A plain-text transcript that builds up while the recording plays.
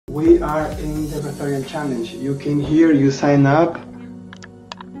We are in the Breatharian challenge. You came here, you sign up,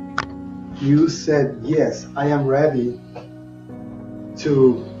 you said, yes, I am ready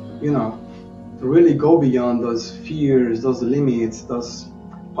to, really go beyond those fears, those limits, those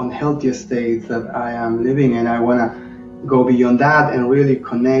unhealthy states that I am living in. I want to go beyond that and really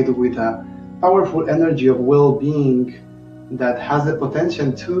connect with a powerful energy of well-being that has the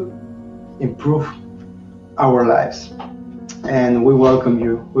potential to improve our lives. And we welcome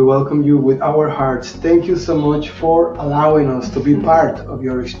you. We welcome you with our hearts. Thank you so much for allowing us to be part of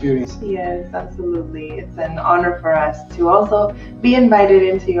your experience. Yes, absolutely. It's an honor for us to also be invited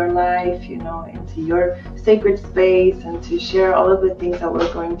into your life, into your sacred space, and to share all of the things that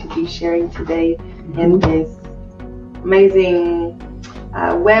we're going to be sharing today in this amazing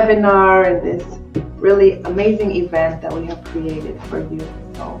webinar and this really amazing event that we have created for you.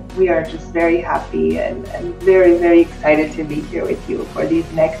 So we are just very happy and very, very excited to be here with you for these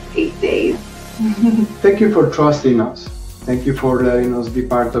next 8 days. Thank you for trusting us. Thank you for letting us be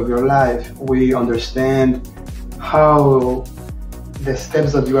part of your life. We understand how the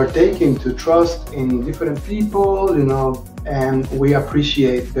steps that you are taking to trust in different people, and we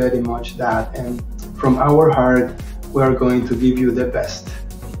appreciate very much that. And from our heart, we are going to give you the best.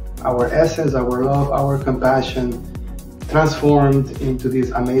 Our essence, our love, our compassion, transformed into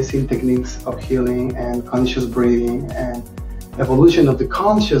these amazing techniques of healing and conscious breathing and evolution of the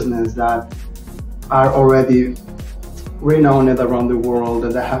consciousness that are already renowned around the world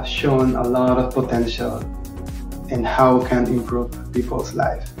and that have shown a lot of potential and how can improve people's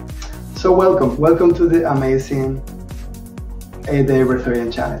life. So welcome to the amazing 8-day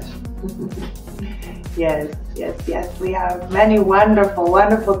Breatharian challenge. Yes. We have many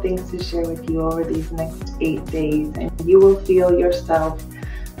wonderful things to share with you over these next 8 days, and you will feel yourself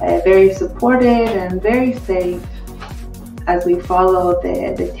very supported and very safe as we follow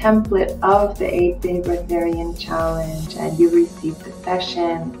the template of the 8-day Breatharian challenge, and you receive the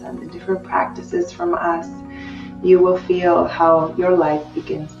sessions and the different practices from us. You will feel how your life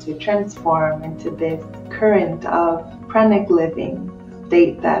begins to transform into this current of pranic living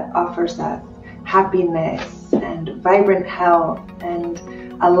state that offers us happiness and vibrant health and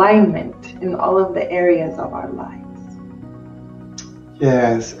alignment in all of the areas of our lives.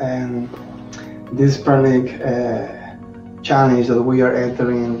 Yes, and this Pranic challenge that we are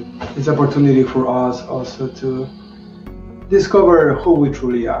entering is an opportunity for us also to discover who we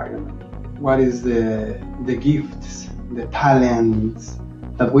truly are. What is the gifts, the talents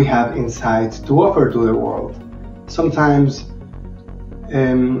that we have inside to offer to the world. Sometimes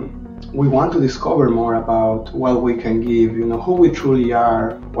we want to discover more about what we can give, who we truly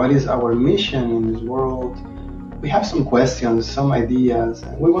are, what is our mission in this world. We have some questions, some ideas,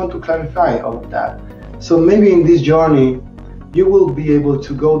 and we want to clarify all of that. So maybe in this journey, you will be able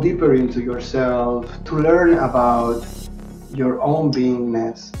to go deeper into yourself, to learn about your own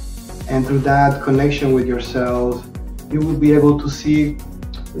beingness. And through that connection with yourself, you will be able to see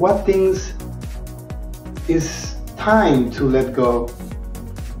what things is time to let go,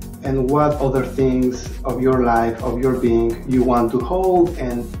 and what other things of your life, of your being, you want to hold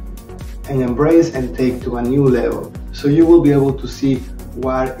and embrace and take to a new level. So you will be able to see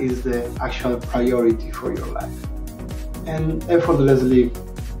what is the actual priority for your life. And effortlessly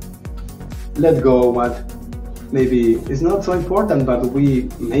let go what maybe is not so important, but we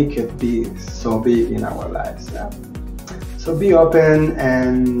make it be so big in our lives. Yeah? So be open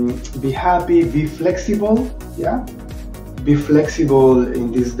and be happy, be flexible. Yeah. Be flexible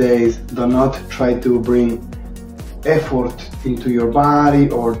in these days. Do not try to bring effort into your body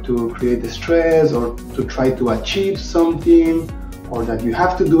or to create stress or to try to achieve something or that you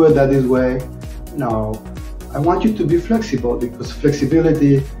have to do it that way. No, I want you to be flexible because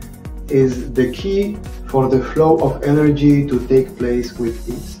flexibility is the key for the flow of energy to take place with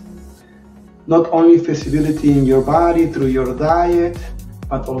ease. Not only flexibility in your body through your diet,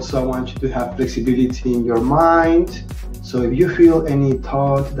 but also I want you to have flexibility in your mind. So if you feel any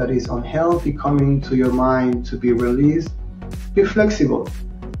thought that is unhealthy coming to your mind to be released, be flexible.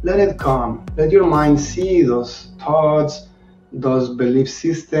 Let it come. Let your mind see those thoughts, those belief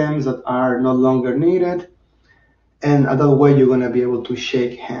systems that are no longer needed. And that way you're going to be able to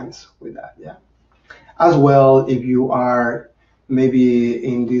shake hands with that. Yeah. As well, if you are maybe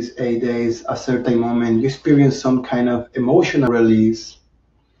in these 8 days, a certain moment, you experience some kind of emotional release.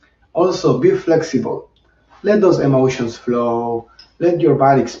 Also be flexible. Let those emotions flow. Let your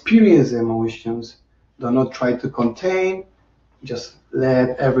body experience the emotions. Do not try to contain. Just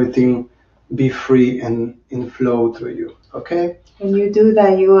let everything be free and flow through you. Okay? When you do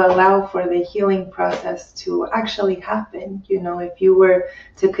that, you allow for the healing process to actually happen. You know, if you were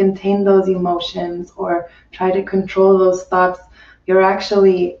to contain those emotions or try to control those thoughts, you're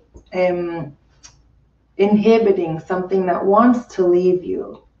actually inhibiting something that wants to leave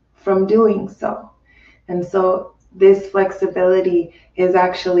you from doing so. And so this flexibility is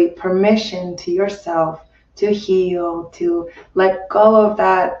actually permission to yourself to heal, to let go of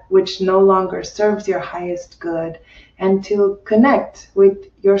that which no longer serves your highest good, and to connect with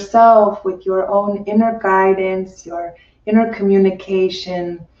yourself, with your own inner guidance, your inner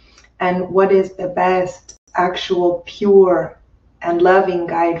communication, and what is the best, actual, pure, and loving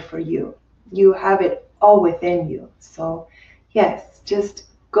guide for you. You have it all within you. So, yes, just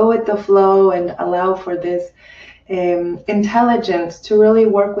go with the flow and allow for this intelligence to really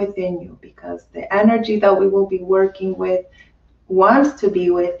work within you, because the energy that we will be working with wants to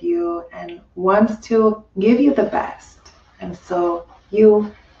be with you and wants to give you the best. And so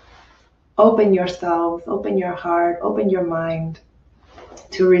you open yourselves, open your heart, open your mind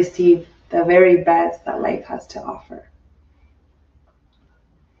to receive the very best that life has to offer.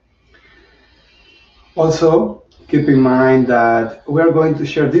 Also, keep in mind that we are going to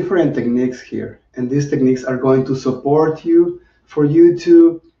share different techniques here, and these techniques are going to support you for you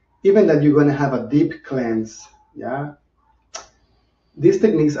to, even that you're going to have a deep cleanse, yeah? These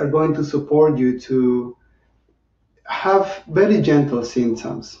techniques are going to support you to have very gentle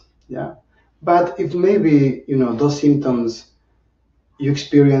symptoms, yeah? But if maybe, those symptoms, you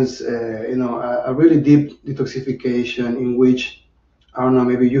experience, a really deep detoxification in which, I don't know,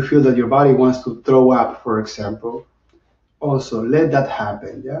 maybe you feel that your body wants to throw up, for example, also let that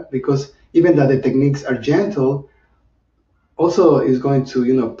happen, yeah? Because even that the techniques are gentle, also is going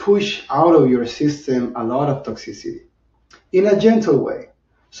to, push out of your system a lot of toxicity in a gentle way.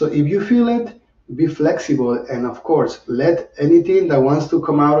 So if you feel it, be flexible, and of course, let anything that wants to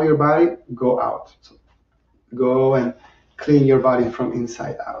come out of your body go out. So go and clean your body from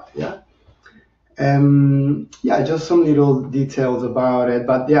inside out, yeah? Yeah, just some little details about it.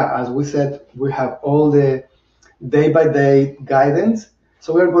 But yeah, as we said, we have all the day-by-day guidance.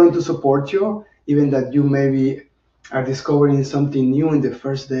 So we're going to support you, even that you maybe are discovering something new in the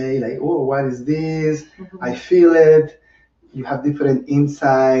first day, like, oh, what is this? Mm-hmm. I feel it. You have different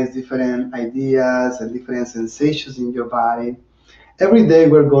insights, different ideas, and different sensations in your body. Every day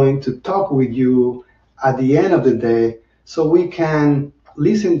we're going to talk with you at the end of the day, so we can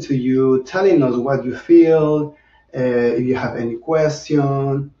listen to you, telling us what you feel, if you have any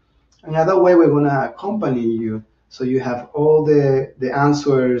question. Another way we're going to accompany you, so you have all the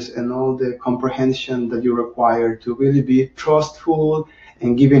answers and all the comprehension that you require to really be trustful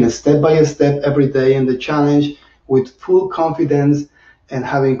and giving a step-by-step every day in the challenge with full confidence and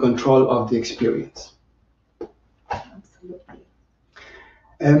having control of the experience. Absolutely.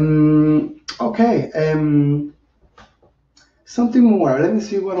 Okay. Something more. Let me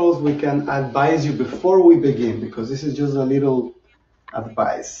see what else we can advise you before we begin, because this is just a little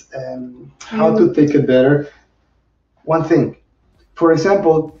advice. How to take it better. One thing, for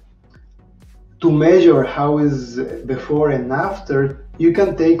example, to measure how is before and after, you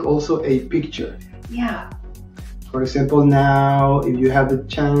can take also a picture. Yeah. For example, now, if you have the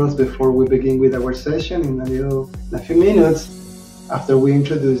chance before we begin with our session in a few minutes after we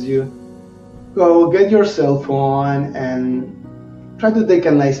introduce you, go get your cell phone and try to take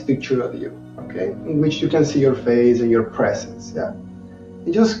a nice picture of you, okay? In which you can see your face and your presence, yeah?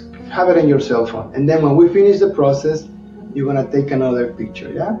 And just have it in your cell phone. And then when we finish the process, you're gonna take another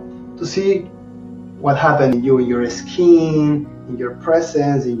picture, yeah? To see what happened in you, in your skin, in your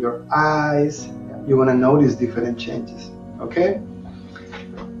presence, in your eyes. You wanna notice different changes, okay?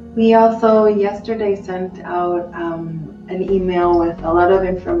 We also yesterday sent out an email with a lot of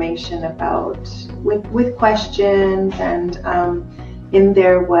information about, with questions, and in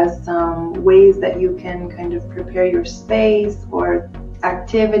there was some ways that you can kind of prepare your space, or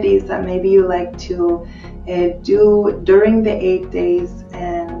activities that maybe you like to do during the 8 days,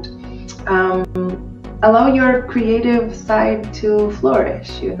 and allow your creative side to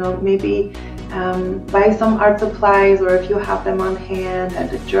flourish. Maybe buy some art supplies, or if you have them on hand,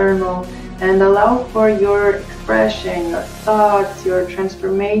 and a journal, and allow for your expression, your thoughts, your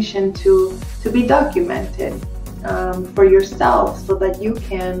transformation to be documented for yourself, so that you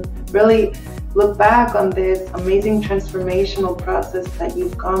can really look back on this amazing transformational process that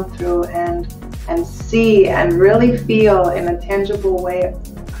you've gone through, and see and really feel in a tangible way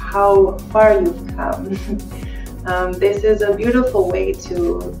how far you've come. This is a beautiful way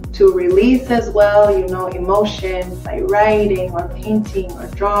to release as well, emotions by writing or painting or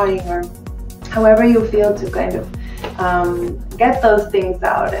drawing, or however you feel to kind of get those things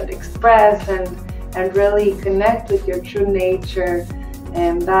out and express and really connect with your true nature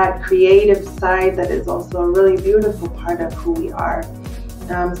and that creative side that is also a really beautiful part of who we are.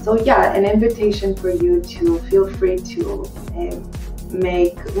 So yeah, an invitation for you to feel free to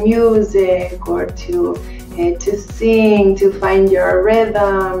make music or to sing, to find your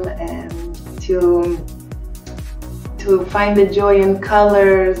rhythm, and to find the joy in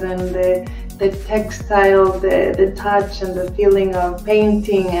colors and the textile, the touch and the feeling of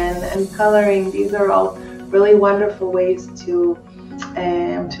painting and coloring. These are all really wonderful ways to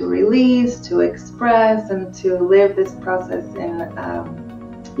release, to express, and to live this process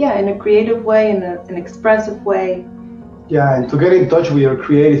in a creative way, in an expressive way. Yeah, and to get in touch with your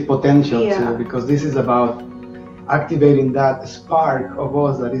creative potential too, because this is about activating that spark of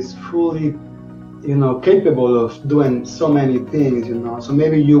us that is fully, capable of doing so many things, So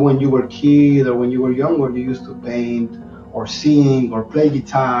maybe you, when you were a kid or when you were younger, you used to paint or sing or play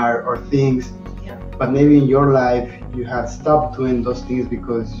guitar or things. Yeah. But maybe in your life, you had stopped doing those things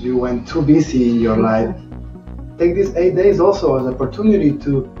because you went too busy in your life. Take these 8 days also as an opportunity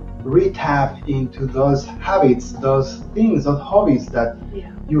to re-tap into those habits, those things, those hobbies that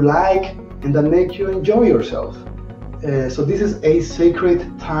you like and that make you enjoy yourself. So this is a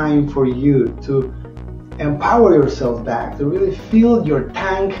sacred time for you to empower yourself back, to really fill your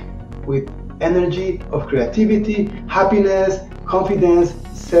tank with energy of creativity, happiness, confidence,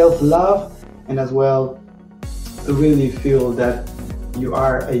 self-love, and as well to really feel that you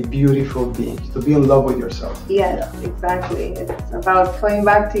are a beautiful being, to be in love with yourself. Yes, exactly. It's about coming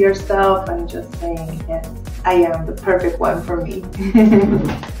back to yourself and just saying, yes, I am the perfect one for me.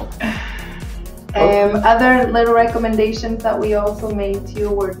 Other little recommendations that we also made to you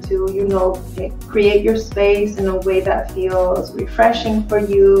were to, create your space in a way that feels refreshing for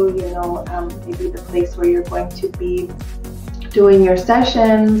you, maybe the place where you're going to be doing your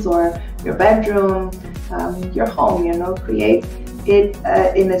sessions or your bedroom, your home, create it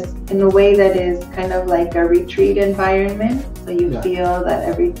in a way that is kind of like a retreat environment, so you feel that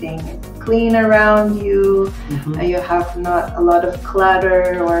everything is clean around you, and you have not a lot of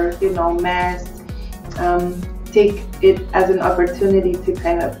clutter or mess. Take it as an opportunity to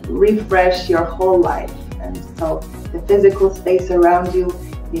kind of refresh your whole life, and so the physical space around you,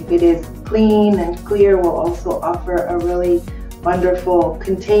 if it is clean and clear, will also offer a really wonderful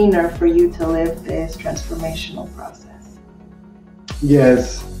container for you to live this transformational process.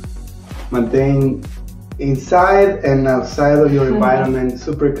 Yes, maintain inside and outside of your environment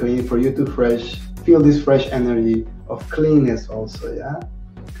super clean for you to feel this fresh energy of cleanness also,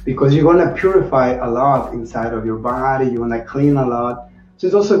 because you're gonna purify a lot inside of your body, you're gonna clean a lot. So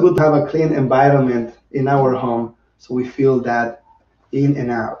it's also good to have a clean environment in our home so we feel that in and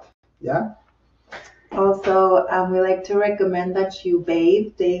out. Also, we like to recommend that you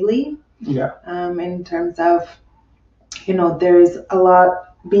bathe daily. In terms of, there's a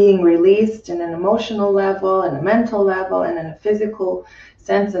lot being released in an emotional level and a mental level and in a physical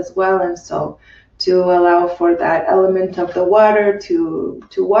sense as well. And so to allow for that element of the water to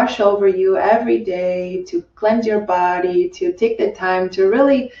wash over you every day, to cleanse your body, to take the time to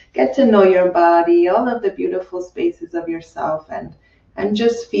really get to know your body, all of the beautiful spaces of yourself, and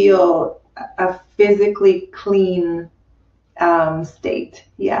just feel a physically clean state.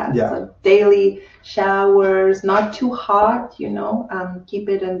 So daily showers, not too hot, keep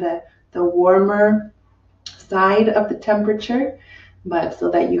it in the warmer side of the temperature, but so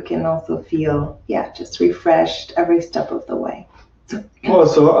that you can also feel just refreshed every step of the way.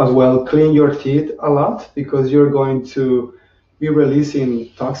 Also, as well, clean your teeth a lot, because you're going to be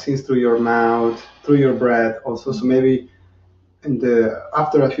releasing toxins through your mouth, through your breath also. So maybe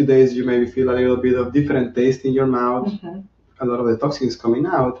after a few days you maybe feel a little bit of different taste in your mouth, a lot of the toxins coming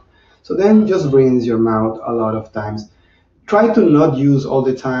out. So then just rinse your mouth a lot of times. Try to not use all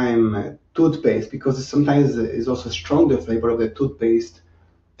the time toothpaste, because sometimes it's also strong, the flavor of the toothpaste.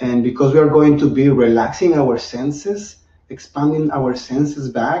 And because we are going to be relaxing our senses, expanding our senses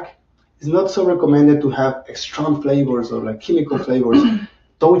back, it's not so recommended to have strong flavors or like chemical flavors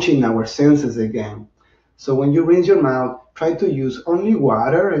touching our senses again. So when you rinse your mouth, try to use only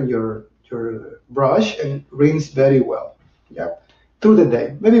water and your brush and rinse very well. Through the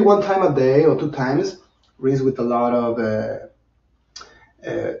day, maybe one time a day or 2 times, rinse with a lot of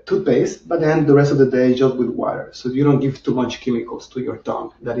toothpaste, but then the rest of the day just with water, so you don't give too much chemicals to your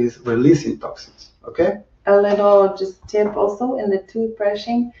tongue that is releasing toxins. A little just tip also in the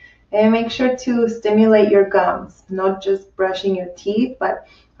toothbrushing, and make sure to stimulate your gums, not just brushing your teeth, but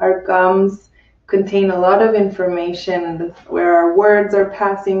our gums contain a lot of information where our words are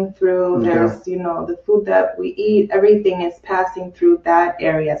passing through. There's, you know, the food that we eat, everything is passing through that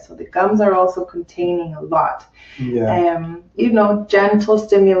area. So the gums are also containing a lot. You know, gentle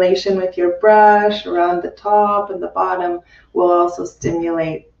stimulation with your brush around the top and the bottom will also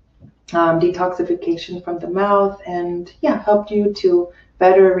stimulate detoxification from the mouth and help you to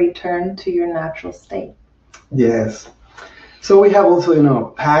better return to your natural state. Yes. So we have also, you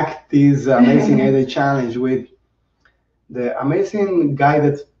know, packed this amazing 8-day challenge with the amazing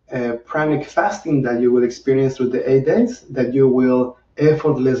guided pranic fasting that you will experience through the 8 days, that you will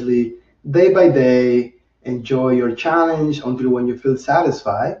effortlessly, day by day, enjoy your challenge until when you feel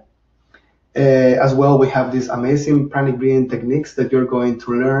satisfied. As well, we have these amazing pranic breathing techniques that you're going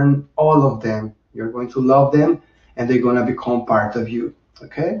to learn, all of them. You're going to love them, and they're going to become part of you,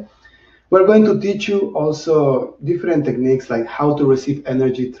 okay? We're going to teach you also different techniques like how to receive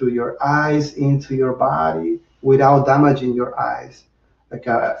energy through your eyes into your body without damaging your eyes. Like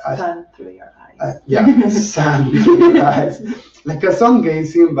sun through your eyes. Sun through your eyes. Like a sun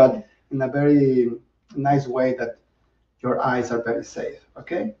gazing, but in a very nice way that your eyes are very safe,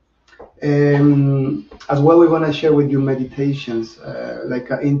 okay? As well, we want to share with you meditations, like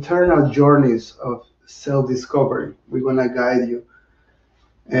internal journeys of self-discovery. We're going to guide you.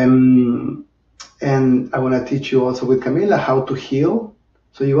 And I want to teach you also with Camila how to heal.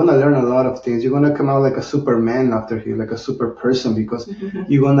 So you're going to learn a lot of things. You're going to come out like a Superman after here, like a super person, because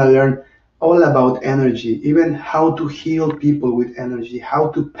you're going to learn all about energy, even how to heal people with energy, how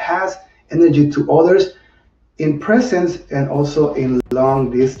to pass energy to others in presence and also in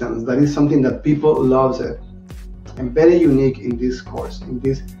long distance. That is something that people love it and very unique in this course, in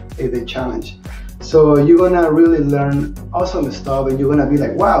this 8-day challenge. So you're gonna really learn awesome stuff, and you're gonna be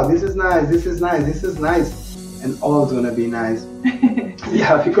like, wow, this is nice, this is nice, this is nice, and all is gonna be nice.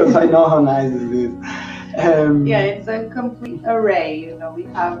 Yeah, because I know how nice it is. It's a complete array. You know, we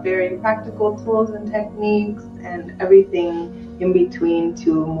have very practical tools and techniques and everything in between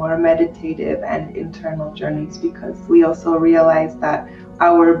to more meditative and internal journeys, because we also realize that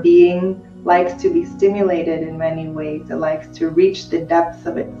our being likes to be stimulated in many ways. It likes to reach the depths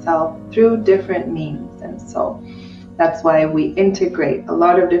of itself through different means. And so that's why we integrate a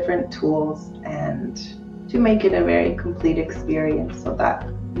lot of different tools and to make it a very complete experience so that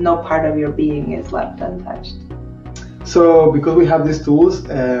no part of your being is left untouched. So because we have these tools,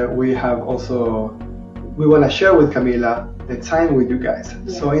 we want to share with Camila the time with you guys.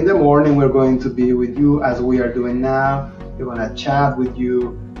 Yeah. So in the morning, we're going to be with you as we are doing now. We're going to chat with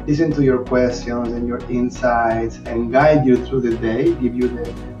you, listen to your questions and your insights, and guide you through the day, give you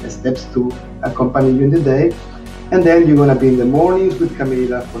the steps to accompany you in the day. And then you're going to be in the mornings with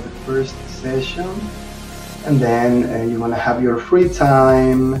Camila for the first session. And then you're going to have your free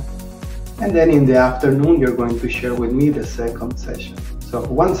time. And then in the afternoon, you're going to share with me the second session. So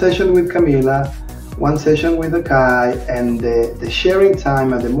one session with Camila, one session with Akahi, and the sharing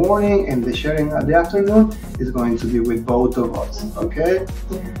time at the morning and the sharing at the afternoon is going to be with both of us, okay?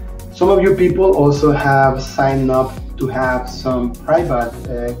 Yeah. Some of you people also have signed up to have some private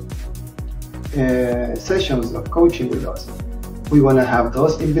sessions of coaching with us. We want to have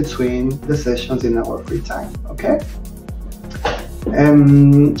those in between the sessions in our free time, okay?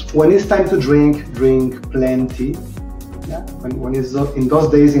 When it's time to drink plenty. Yeah? When it's in those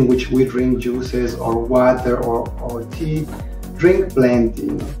days in which we drink juices or water or tea, drink plenty,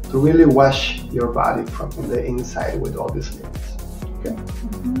 you know, to really wash your body from the inside with all these liquids. Okay?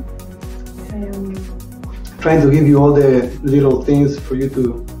 Trying to give you all the little things for you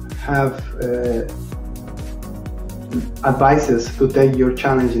to have advices to take your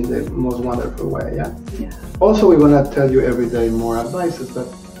challenge in the most wonderful way. Yeah. Yeah. Also, we want to tell you every day more advices, but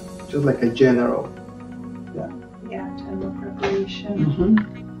just like a general. General preparation.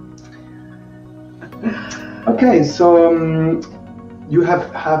 Okay, so you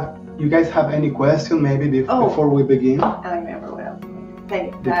guys have any question maybe before we begin? I remember what else.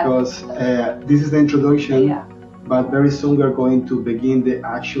 Because this is the introduction, but very soon we're going to begin the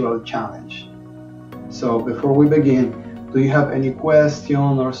actual challenge. So before we begin, do you have any question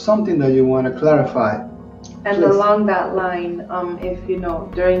or something that you want to clarify? And please. Along that line, if you know,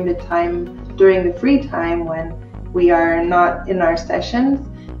 during the free time when we are not in our sessions,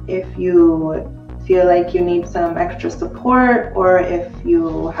 if you feel like you need some extra support, or if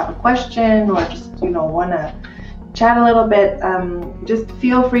you have a question, or just want to chat a little bit, just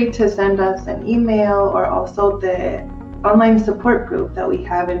feel free to send us an email, or also the online support group that we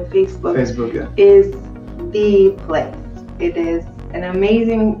have in Facebook. Is the place. It is an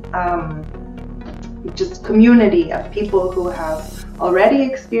amazing just community of people who have already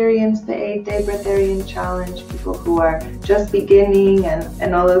experienced the 8-day Breatharian challenge, people who are just beginning,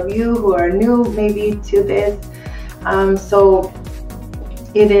 and all of you who are new maybe to this. So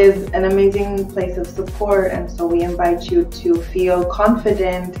it is an amazing place of support, and so we invite you to feel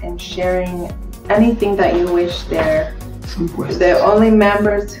confident in sharing anything that you wish there. The only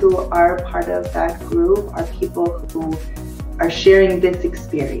members who are part of that group are people who are sharing this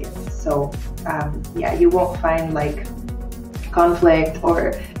experience. So yeah, you won't find like conflict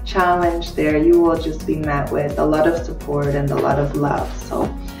or challenge there. You will just be met with a lot of support and a lot of love. So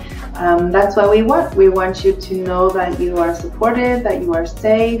that's what we want. We want you to know that you are supported, that you are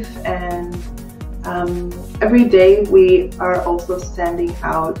safe, and every day we are also sending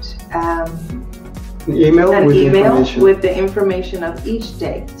out an email with the information of each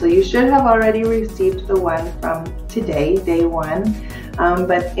day. So you should have already received the one from today, day 1,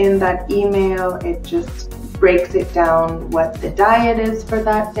 but in that email it just breaks it down what the diet is for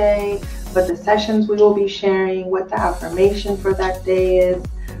that day, what the sessions we will be sharing, what the affirmation for that day is.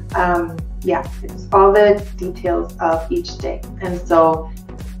 Yeah, it's all the details of each day. And so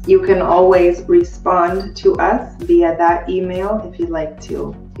you can always respond to us via that email if you'd like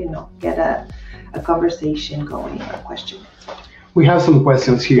to, get a conversation going or a question. We have some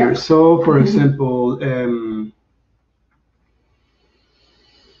questions here. Yeah. So, for example,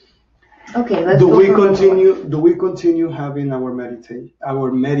 okay, let's do we continue having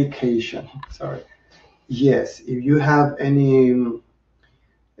our medication? Sorry. Yes, if you have any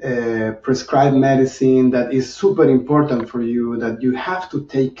prescribed medicine that is super important for you, that you have to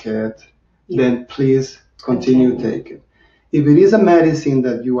take it, then please continue take it. If it is a medicine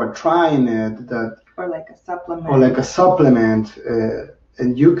that you are trying it, or like a supplement,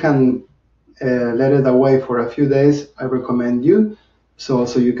 and you can let it away for a few days, I recommend you, so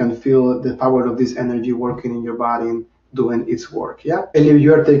you can feel the power of this energy working in your body and doing its work. Yeah. And if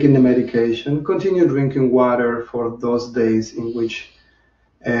you are taking the medication, continue drinking water for those days in which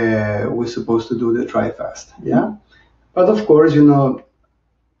we're supposed to do the dry fast. Yeah. But of course,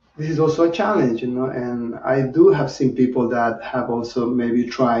 this is also a challenge, and I do have seen people that have also maybe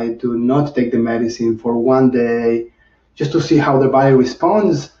tried to not take the medicine for one day just to see how the body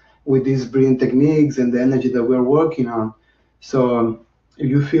responds with these breathing techniques and the energy that we're working on. So if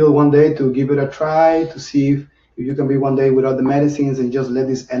you feel one day to give it a try, to see if you can be one day without the medicines and just let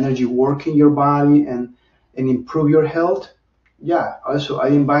this energy work in your body and improve your health, yeah, also I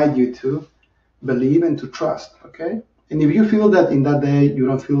invite you to believe and to trust, okay? And if you feel that in that day you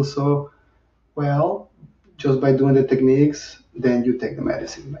don't feel so well just by doing the techniques, then you take the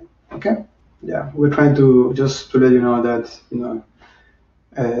medicine, okay? Yeah, we're trying to just to let you know that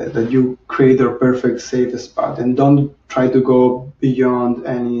that you create your perfect safe spot and don't try to go beyond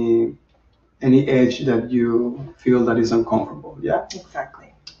any edge that you feel that is uncomfortable. Yeah,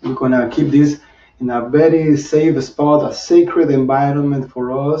 exactly. We're gonna keep this in a very safe spot, a sacred environment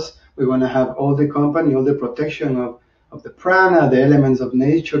for us. We're gonna have all the company, all the protection of the prana, the elements of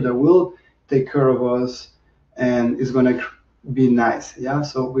nature that will take care of us, and it's gonna be nice. Yeah,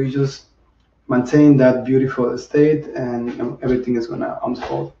 so we just maintain that beautiful state, and everything is gonna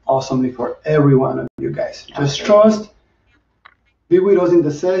unfold awesomely for every one of you guys. Just trust, be with us in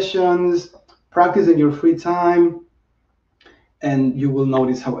the sessions, practice in your free time, and you will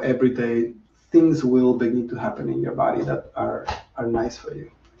notice how every day things will begin to happen in your body that are nice for you.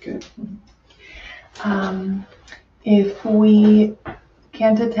 Okay. If we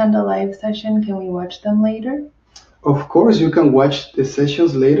can't attend a live session, can we watch them later? Of course, you can watch the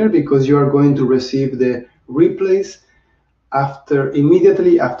sessions later because you are going to receive the replays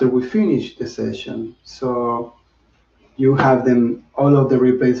immediately after we finish the session. So you have them, all of the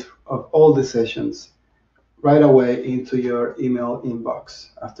replays of all the sessions, right away into your email inbox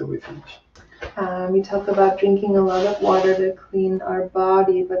after we finish. We talk about drinking a lot of water to clean our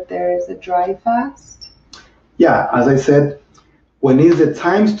body, but there is a dry fast. Yeah, as I said, when is the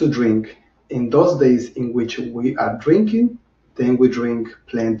times to drink, in those days in which we are drinking, then we drink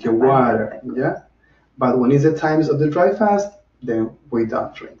plenty of water. Yeah, but when is the times of the dry fast, then we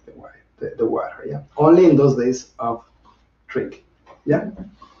don't drink the water. Yeah, only in those days of drinking. Yeah.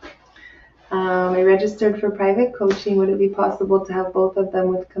 I registered for private coaching. Would it be possible to have both of them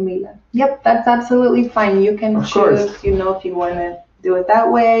with Camila? Yep, that's absolutely fine. You can choose, if you want to do it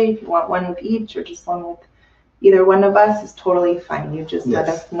that way, if you want one with each or just one with either one of us, is totally fine. You just let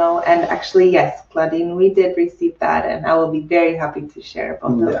us know. And actually, yes, Claudine, we did receive that, and I will be very happy to share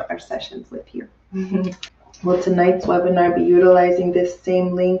both of our sessions with you. Will tonight's webinar be utilizing this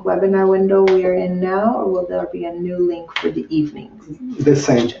same link webinar window we are in now, or will there be a new link for the evenings? The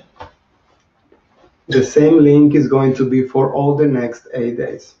same. The same link is going to be for all the next 8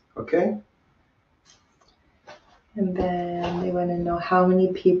 days, okay? And then they want to know how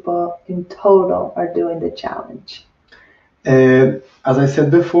many people in total are doing the challenge. As I said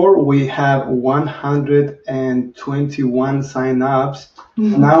before, we have 121 sign-ups.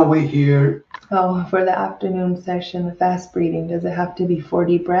 Now we hear... Oh, for the afternoon session, the fast breathing, does it have to be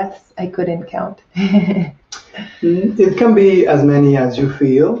 40 breaths? I couldn't count. It can be as many as you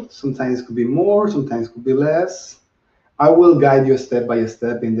feel. Sometimes it could be more, sometimes it could be less. I will guide you step by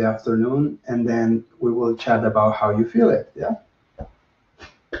step in the afternoon, and then we will chat about how you feel it, yeah?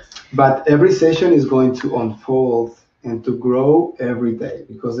 But every session is going to unfold and to grow every day,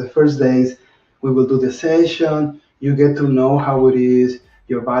 because the first days we will do the session, you get to know how it is,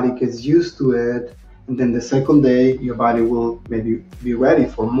 your body gets used to it, and then the second day your body will maybe be ready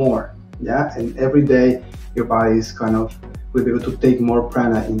for more, yeah? And every day your body is will be able to take more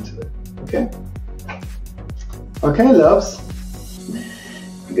prana into it, okay? Okay, loves?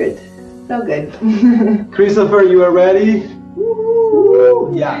 Good, so good. Christopher, you are ready?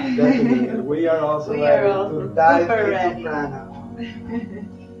 Woo! Yeah, definitely. We are also ready to dive into prana.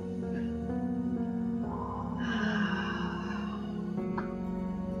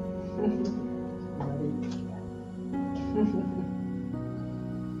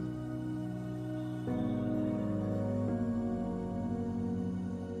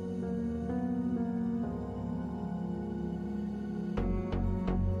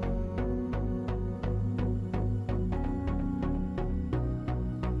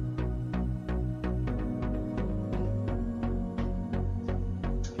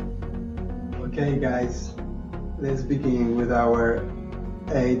 Okay guys, let's begin with our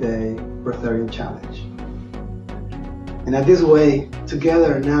 8-day Breatharian challenge. And at this way,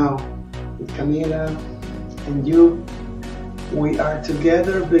 together now with Camila and you, we are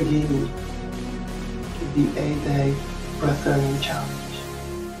together beginning the 8-day Breatharian challenge.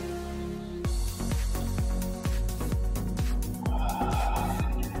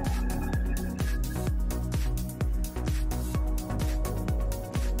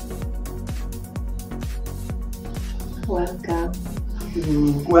 Welcome.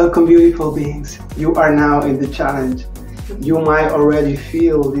 Welcome, beautiful beings. You are now in the challenge. You might already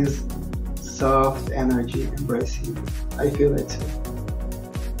feel this soft energy embracing you. I feel it too.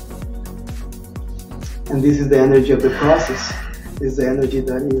 And this is the energy of the process. This is the energy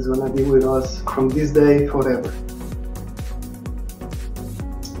that is going to be with us from this day forever.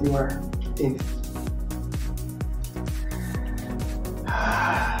 You are in it.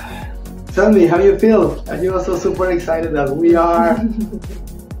 Tell me how you feel. Are you also super excited as we are?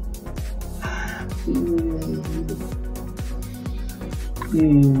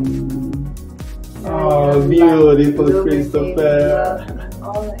 Oh, beautiful Christopher.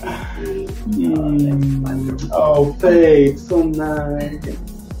 Oh, Faith, so nice.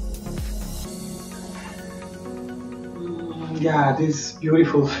 Yeah, this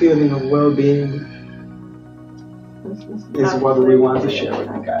beautiful feeling of well-being is what we want to share with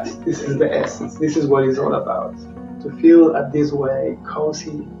you guys. This is the essence. This is what it's all about. To feel at this way,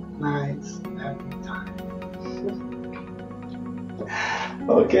 cozy nights every time.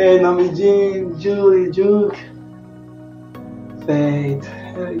 Okay, Nami Jean, Julie, Juke, Faith,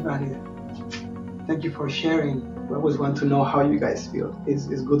 everybody. Thank you for sharing. We always want to know how you guys feel. It's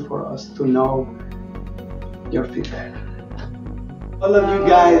good for us to know your feedback. All of you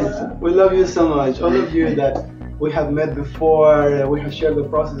guys, we love you so much. All of you that we have met before, we have shared the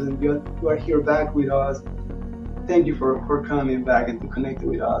process, and you are here back with us. Thank you for coming back and to connect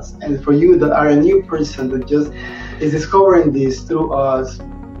with us. And for you that are a new person that just is discovering this through us,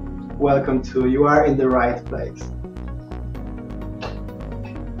 welcome to, you are in the right place.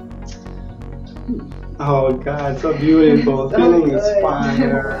 Oh God, so beautiful, feeling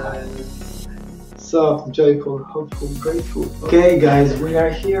inspired, soft, joyful, hopeful, grateful. Okay guys, we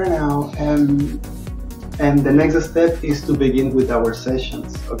are here now, and the next step is to begin with our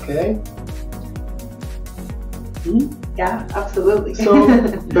sessions, okay? Yeah, absolutely. So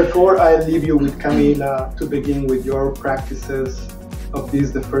before I leave you with Camila to begin with your practices of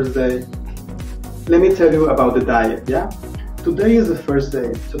this, the first day, let me tell you about the diet, yeah? Today is the first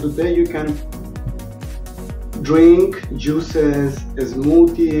day, so today you can drink juices,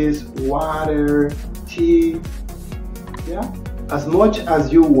 smoothies, water, tea, yeah? As much as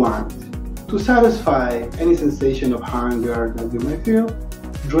you want. To satisfy any sensation of hunger that you may feel,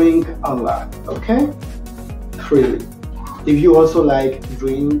 drink a lot, okay? Freely. If you also like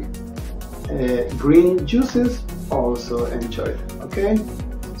drink green juices, also enjoy it, okay?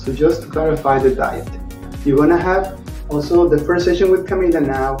 So just to clarify the diet, you're gonna have Also, the first session with Camila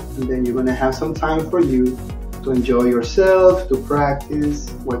now, and then you're gonna have some time for you to enjoy yourself, to practice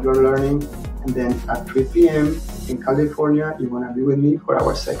what you're learning, and then at 3 p.m. in California, you're gonna be with me for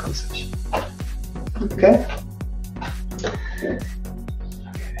our second session. Okay?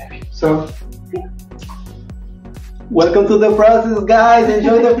 So, welcome to the process, guys.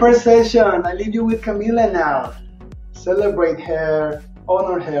 Enjoy the first session. I leave you with Camila now. Celebrate her,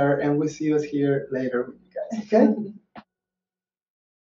 honor her, and we'll see us here later with you guys. Okay?